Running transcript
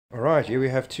Alright, here we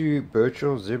have two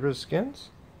Birchall zebra skins.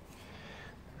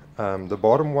 The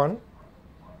bottom one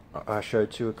I showed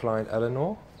to a client,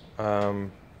 Eleanor,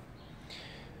 and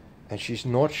she's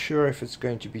not sure if it's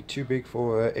going to be too big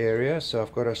for her area, so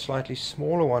I've got a slightly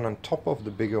smaller one on top of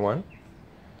the bigger one,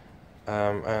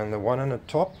 and the one on the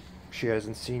top she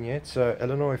hasn't seen yet. So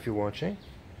Eleanor, if you're watching,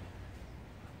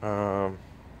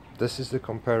 this is the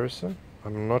comparison.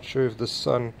 I'm not sure if the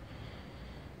sun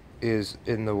is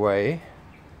in the way.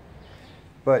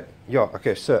 But yeah,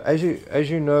 okay, so as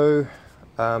you know,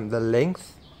 the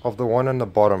length of the one on the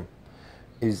bottom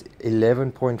is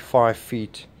 11.5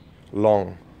 feet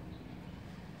long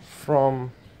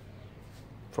from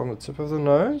the tip of the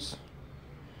nose,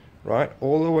 right,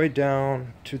 all the way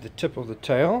down to the tip of the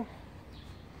tail,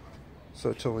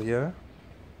 so till here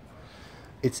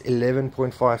it's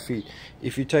 11.5 feet.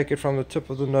 If you take it from the tip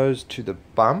of the nose to the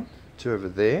bum, to over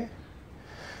there,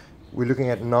 we're looking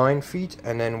at 9 feet,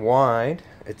 and then wide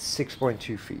it's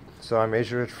 6.2 feet. So I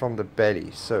measure it from the belly,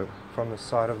 so from the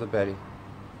side of the belly,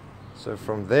 so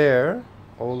from there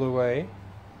all the way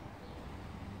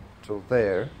till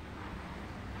there,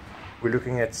 we're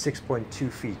looking at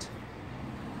 6.2 feet.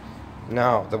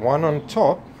 Now the one on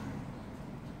top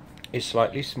is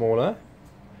slightly smaller,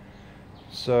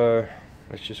 so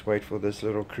let's just wait for this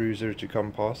little cruiser to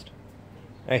come past.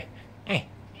 Hey, hey,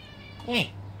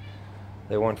 hey.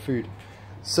 They want food.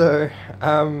 So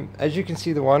as you can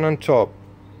see, the one on top,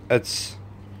 it's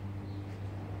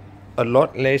a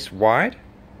lot less wide.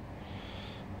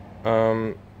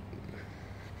 So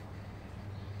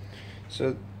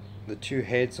the two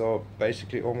heads are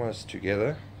basically almost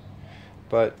together,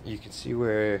 but you can see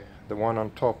where the one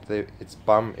on top, its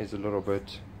bum is a little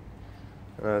bit,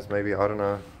 it's maybe, I don't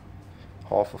know,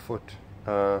 half a foot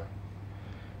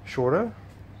shorter,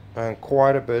 and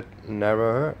quite a bit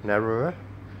narrower.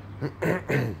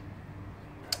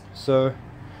 So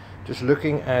just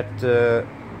looking at the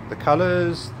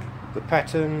colors, the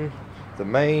pattern, the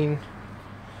mane,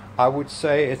 I would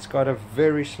say it's got a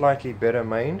very slightly better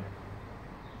mane,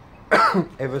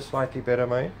 ever slightly better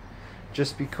mane,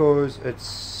 just because it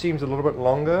seems a little bit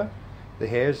longer. The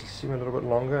hairs seem a little bit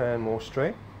longer and more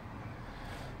straight.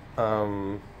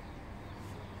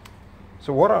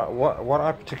 So what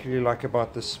I particularly like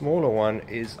about the smaller one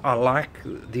is I like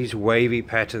these wavy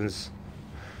patterns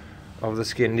of the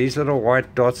skin. These little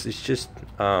white dots is just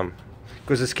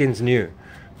because the skin's new,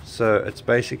 so it's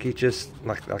basically just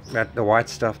like that, the white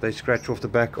stuff they scratch off the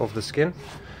back of the skin.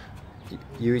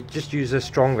 You just use a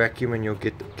strong vacuum and you'll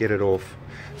get it off.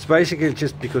 It's basically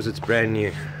just because it's brand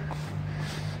new.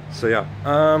 So yeah,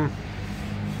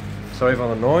 sorry for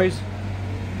the noise.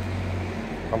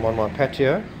 I'm on my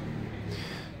patio.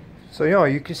 So yeah,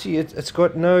 you can see it's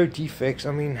got no defects.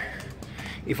 I mean,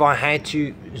 if I had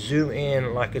to zoom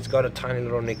in, like, it's got a tiny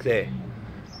little nick there.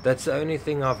 That's the only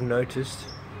thing I've noticed.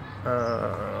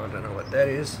 I don't know what that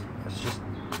is. It's just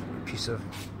a piece of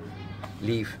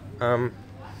leaf.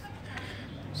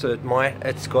 So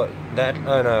it's got that.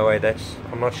 Oh no, wait,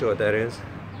 I'm not sure what that is.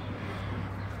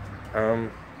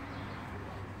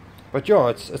 But yeah,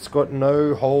 it's got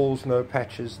no holes, no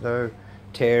patches, no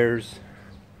tears.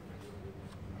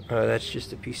 That's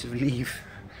just a piece of leaf.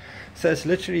 So it's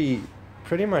literally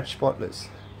pretty much spotless.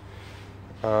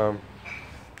 I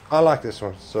like this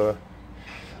one. So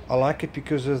I like it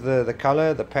because of the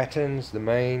color, the patterns, the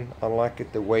mane. I like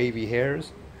it, the wavy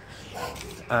hairs.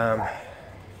 And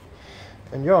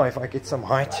yeah, if I get some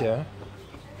height here,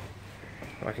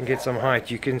 I can get some height.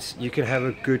 You can have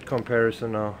a good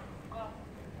comparison now.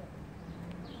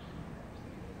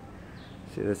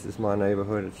 See, this is my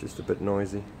neighborhood. It's just a bit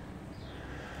noisy.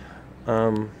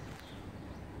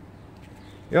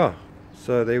 Yeah,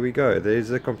 so there we go. There's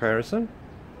a comparison.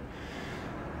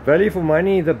 Value for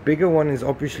money, the bigger one is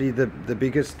obviously the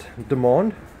biggest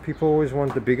demand. People always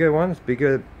want the bigger ones.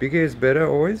 Bigger is better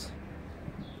always.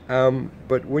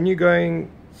 But when you're getting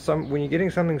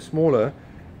something smaller,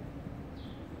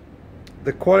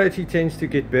 the quality tends to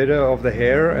get better of the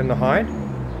hair and the hide.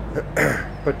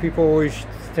 But people always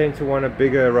tend to want a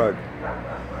bigger rug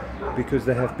because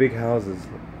they have big houses.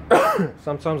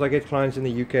 Sometimes I get clients in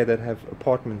the UK that have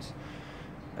apartments,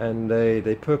 and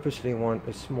they purposely want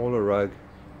a smaller rug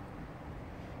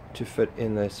to fit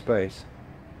in their space.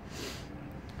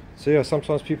 So yeah,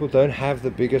 sometimes people don't have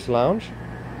the biggest lounge.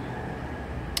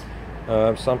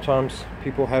 Sometimes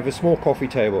people have a small coffee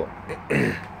table.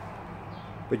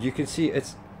 But you can see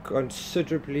it's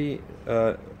considerably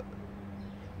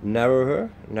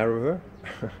narrower.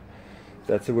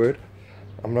 That's a word.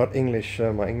 I'm not English,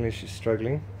 my English is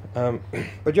struggling.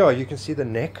 But yeah, you can see the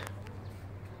neck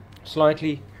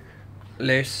slightly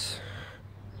less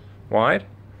wide,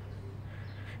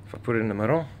 if I put it in the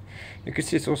middle, you can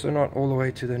see it's also not all the way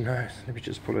to the nose. Let me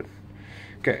just pull it.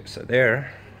 Okay, so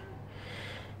there,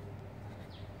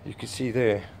 you can see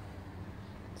there,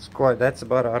 it's quite, that's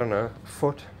about, I don't know, a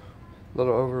foot, a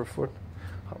little over a foot.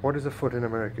 What is a foot in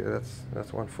America?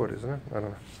 That's 1 foot, isn't it? I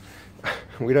don't know.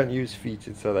 We don't use feet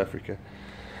in South Africa.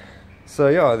 So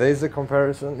yeah, there's the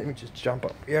comparison. Let me just jump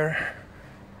up here.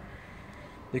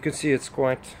 You can see it's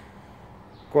quite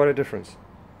a difference.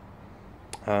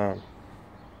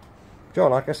 Yeah,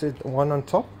 like I said, the one on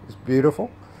top is beautiful.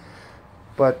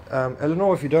 But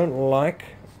Eleanor, if you don't like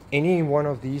any one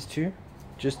of these two,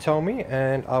 just tell me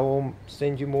and I will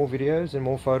send you more videos and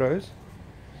more photos.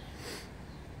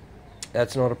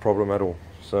 That's not a problem at all.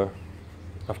 So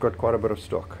I've got quite a bit of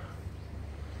stock.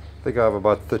 I think I have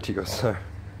about 30 or so.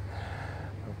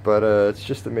 But it's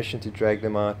just a mission to drag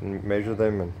them out and measure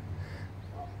them, and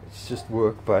it's just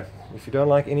work. But if you don't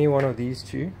like any one of these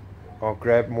two, I'll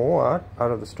grab more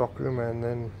out of the stock room and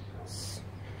then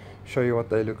show you what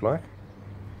they look like.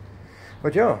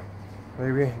 But yeah,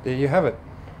 there you have it.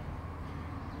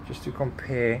 Just to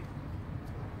compare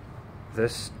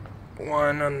this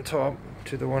one on top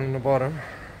to the one on the bottom.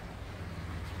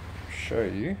 Show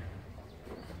you.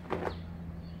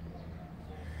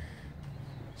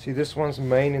 See, this one's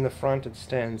mane in the front, it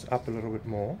stands up a little bit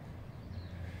more.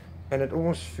 And it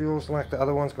almost feels like the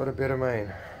other one's got a better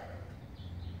mane.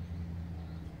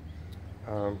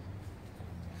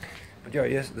 But yeah,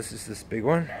 yes, this is this big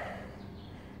one.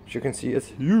 As you can see, it's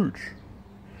huge.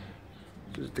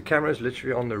 The camera is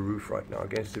literally on the roof right now,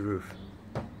 against the roof.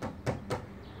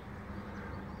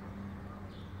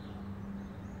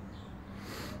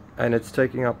 And it's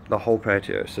taking up the whole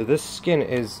patio. So this skin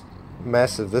is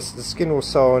massive. The skin will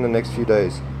sell in the next few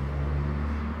days.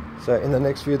 So in the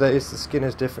next few days the skin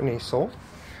is definitely sold.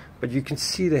 But you can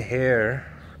see the hair.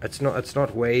 It's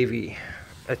not wavy.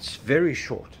 It's very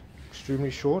short,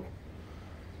 extremely short,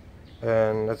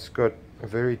 and it's got a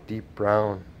very deep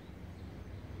brown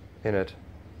in it.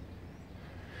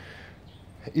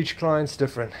 Each client's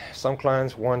different. Some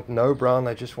clients want no brown,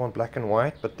 they just want black and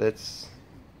white, but that's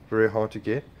very hard to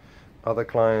get. Other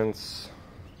clients,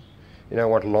 you know,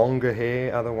 want longer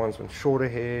hair, other ones want shorter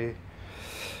hair.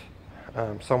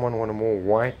 Someone want a more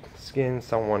white skin,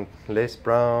 some want less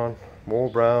brown, more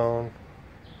brown.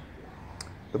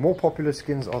 The more popular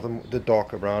skins are the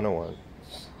darker browner ones.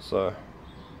 So,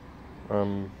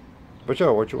 but yeah,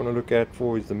 what you want to look at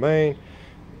for is the mane,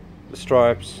 the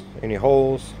stripes, any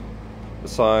holes, the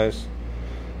size,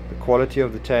 the quality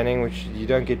of the tanning, which you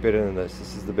don't get better than this.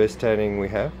 This is the best tanning we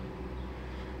have.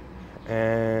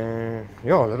 And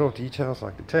yeah, little details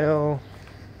like the tail.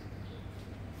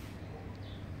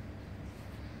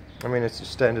 I mean, it's a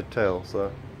standard tail, so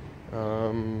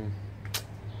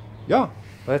yeah,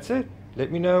 that's it. Let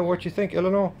me know what you think,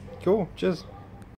 Eleanor. Cool, cheers.